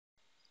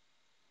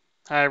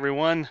Hi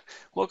everyone,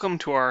 welcome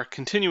to our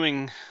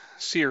continuing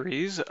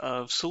series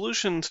of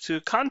solutions to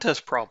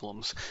contest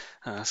problems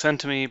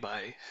sent to me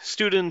by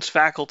students,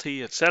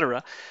 faculty,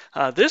 etc.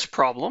 This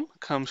problem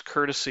comes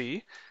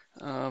courtesy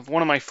of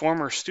one of my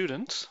former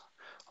students,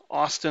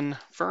 Austin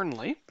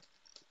Fearnley.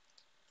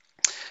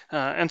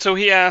 And so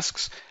he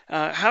asks,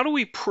 how do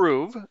we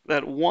prove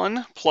that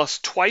 1 plus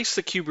twice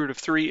the cube root of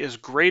 3 is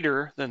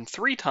greater than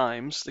 3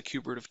 times the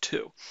cube root of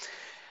 2?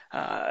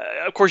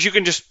 Of course, you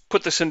can just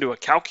put this into a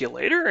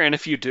calculator, and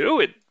if you do,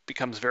 it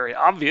becomes very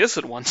obvious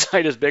that one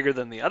side is bigger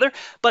than the other,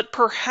 but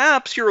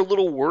perhaps you're a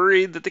little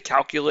worried that the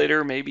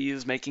calculator maybe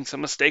is making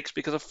some mistakes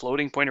because of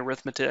floating point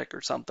arithmetic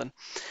or something.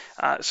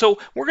 So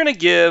we're going to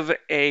give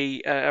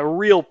a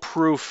real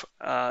proof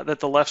that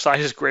the left side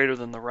is greater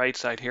than the right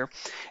side here.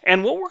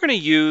 And what we're going to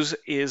use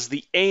is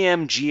the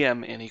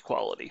AMGM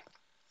inequality.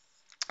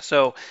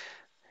 So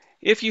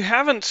if you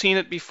haven't seen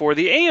it before,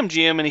 the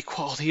AMGM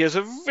inequality is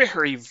a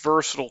very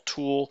versatile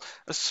tool,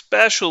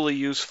 especially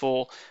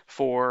useful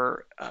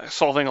for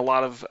solving a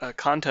lot of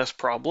contest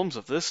problems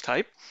of this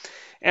type.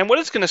 And what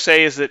it's going to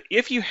say is that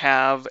if you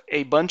have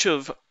a bunch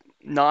of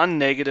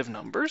non-negative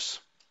numbers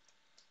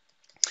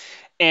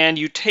and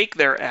you take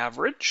their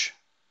average,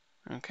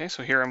 okay,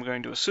 so here I'm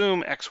going to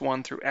assume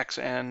x1 through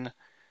xn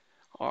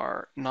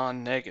are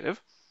non-negative,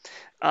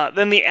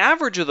 then the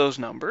average of those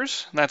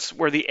numbers, that's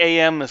where the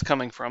AM is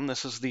coming from,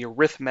 this is the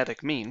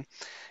arithmetic mean,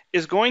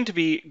 is going to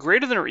be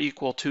greater than or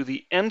equal to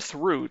the nth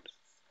root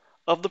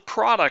of the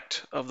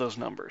product of those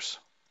numbers.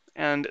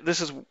 And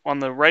this is on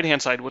the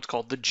right-hand side what's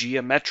called the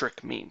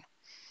geometric mean.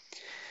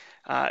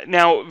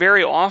 Now,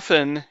 very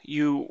often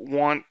you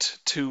want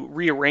to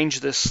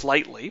rearrange this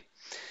slightly.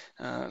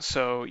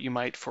 So you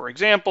might, for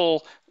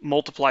example,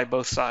 multiply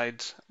both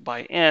sides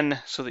by n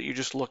so that you're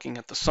just looking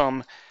at the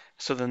sum.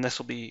 So then this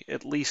will be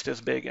at least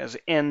as big as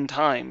n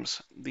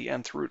times the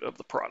nth root of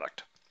the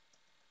product.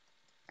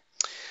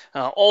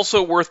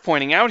 Also worth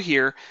pointing out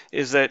here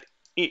is that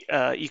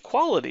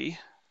equality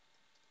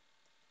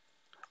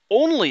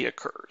only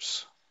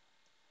occurs.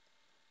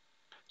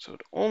 So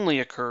it only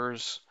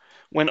occurs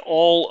when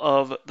all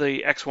of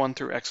the x1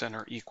 through xn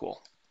are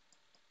equal.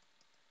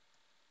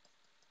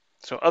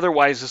 So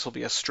otherwise, this will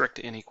be a strict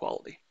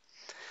inequality.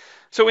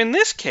 So in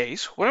this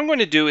case, what I'm going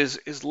to do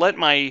is let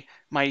my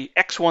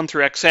x1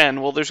 through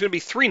xn, well, there's going to be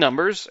three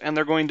numbers, and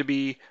they're going to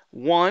be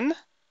 1,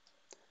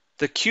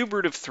 the cube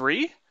root of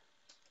 3,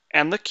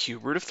 and the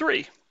cube root of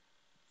 3.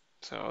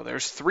 So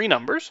there's three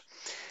numbers.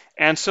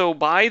 And so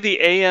by the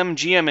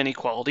AMGM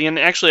inequality, and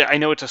actually I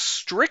know it's a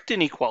strict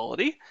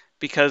inequality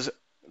because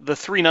the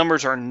three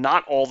numbers are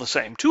not all the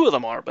same. Two of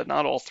them are, but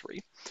not all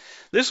three.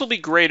 This will be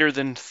greater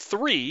than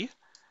 3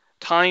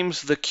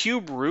 times the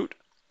cube root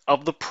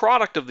of the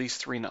product of these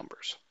three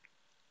numbers.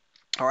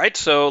 All right,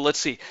 so let's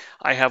see.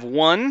 I have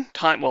 1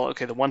 time, well,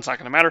 okay, the 1's not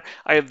going to matter.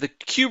 I have the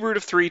cube root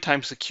of 3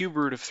 times the cube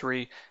root of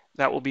 3.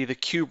 That will be the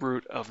cube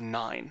root of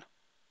 9.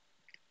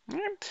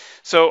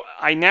 So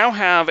I now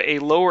have a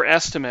lower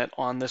estimate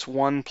on this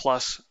 1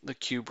 plus the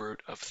cube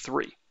root of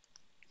 3.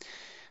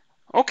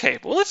 Okay,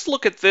 well, let's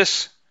look at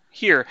this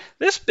here.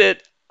 This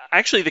bit,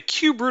 actually the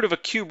cube root of a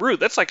cube root,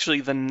 that's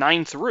actually the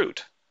 9th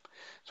root.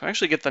 So I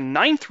actually get the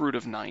 9th root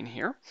of 9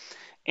 here.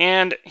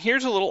 And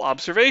here's a little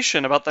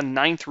observation about the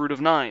 9th root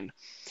of 9.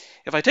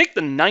 If I take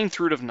the 9th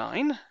root of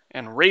 9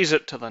 and raise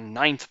it to the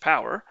 9th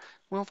power,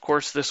 well, of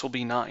course, this will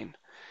be 9.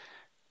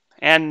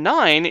 And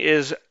 9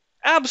 is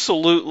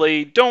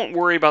absolutely, don't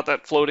worry about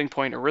that floating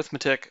point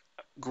arithmetic,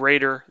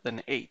 greater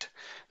than 8.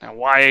 Now,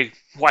 why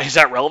is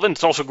that relevant?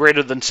 It's also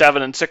greater than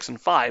 7 and 6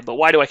 and 5, but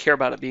why do I care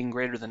about it being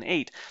greater than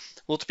 8?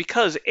 Well, it's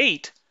because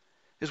 8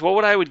 is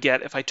what I would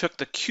get if I took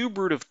the cube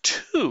root of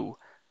 2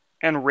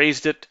 and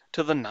raised it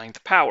to the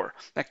 9th power.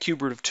 That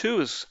cube root of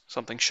 2 is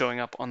something showing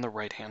up on the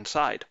right-hand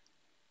side.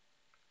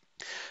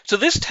 So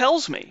this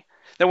tells me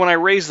that when I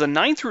raise the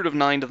 9th root of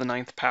 9 to the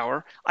 9th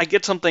power, I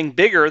get something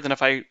bigger than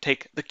if I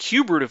take the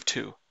cube root of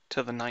 2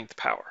 to the 9th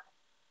power.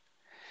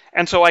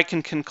 And so I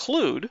can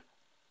conclude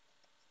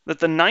that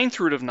the 9th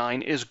root of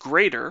 9 is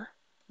greater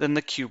than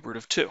the cube root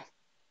of 2.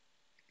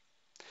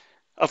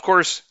 Of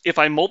course, if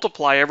I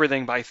multiply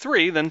everything by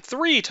 3, then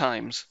 3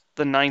 times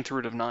the 9th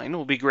root of 9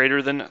 will be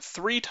greater than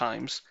 3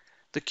 times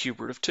the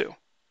cube root of 2.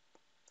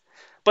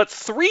 But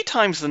 3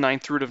 times the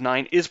 9th root of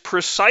 9 is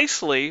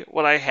precisely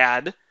what I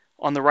had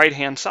on the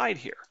right-hand side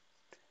here.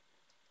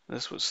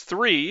 This was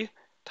 3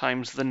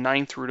 times the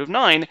 9th root of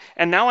 9,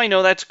 and now I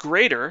know that's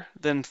greater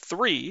than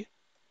 3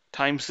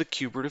 times the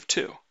cube root of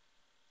 2.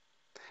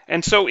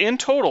 And so in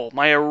total,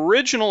 my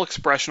original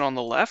expression on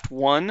the left,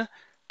 1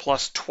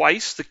 plus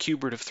twice the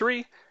cube root of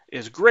 3,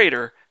 is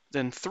greater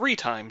than 3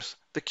 times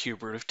the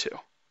cube root of 2.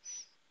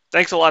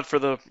 Thanks a lot for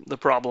the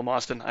problem,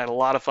 Austin. I had a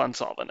lot of fun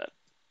solving it.